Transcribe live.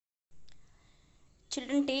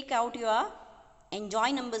Children, take out your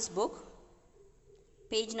Enjoy Numbers book,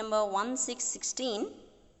 page number 1616.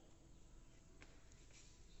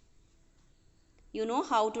 You know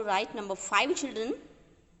how to write number 5, children.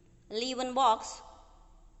 Leave one box.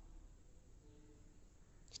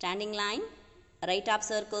 Standing line, right half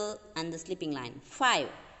circle and the slipping line. 5.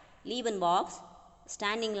 Leave one box.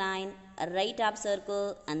 Standing line, right half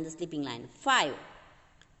circle and the slipping line. 5.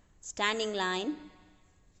 Standing line,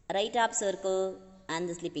 right half circle and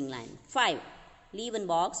the slipping line. 5. Leave one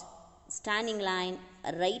box. Standing line,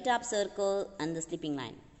 right half circle and the slipping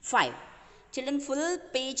line. 5. Children, full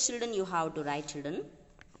page, children, you have to write, children.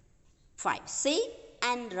 5. Say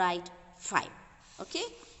and write 5. Okay.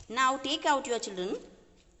 Now take out your, children,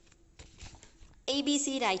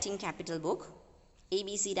 ABC writing capital book.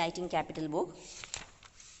 ABC writing capital book.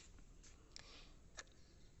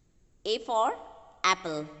 A for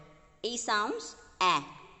apple. A sounds A.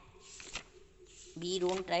 B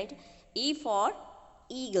don't write. E for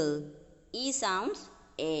eagle. E sounds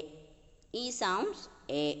A. E sounds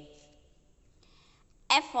A.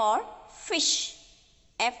 F for fish.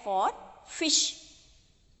 F for fish.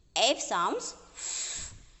 F sounds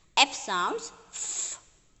F. F sounds F.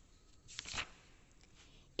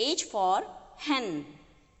 H for hen.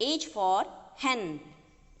 H for hen.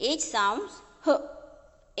 H sounds H.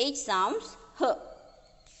 H sounds H.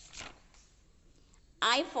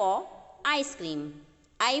 I for ice cream.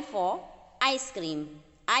 I for ice cream.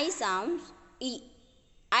 I sounds E.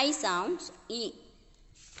 I sounds E.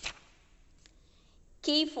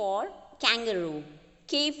 K for kangaroo.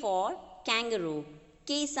 K for kangaroo.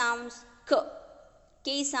 K sounds K.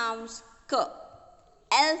 K sounds K.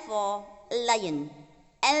 L for lion.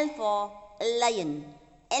 L for lion.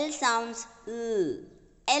 L sounds L.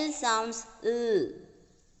 L sounds L.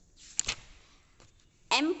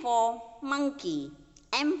 M for monkey.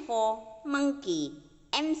 M for monkey.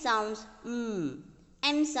 M sounds M.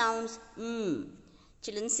 M sounds M.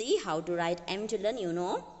 Children, see how to write M, children, you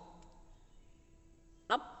know.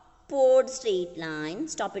 Upward straight line,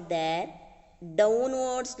 stop it there.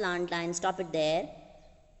 Downward slant line, stop it there.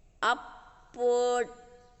 Upward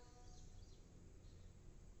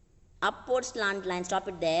slant line, stop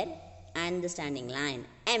it there. And the standing line.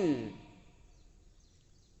 M.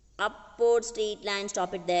 Upward straight line,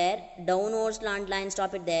 stop it there. Downward slant line,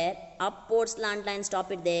 stop it there. Upward slant line,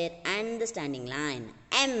 stop it there. And the standing line.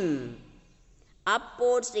 M.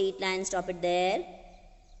 Upward straight line, stop it there.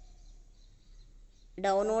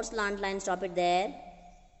 Downward slant line, stop it there.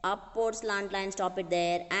 Upward slant line, stop it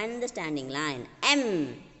there. And the standing line.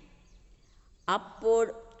 M.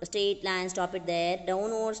 Upward straight line, stop it there.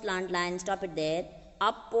 Downward slant line, stop it there.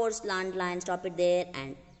 Upward slant line, stop it there.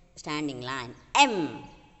 And standing line. M.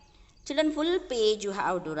 Children, full page you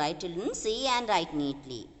have to write, children. See and write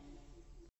neatly.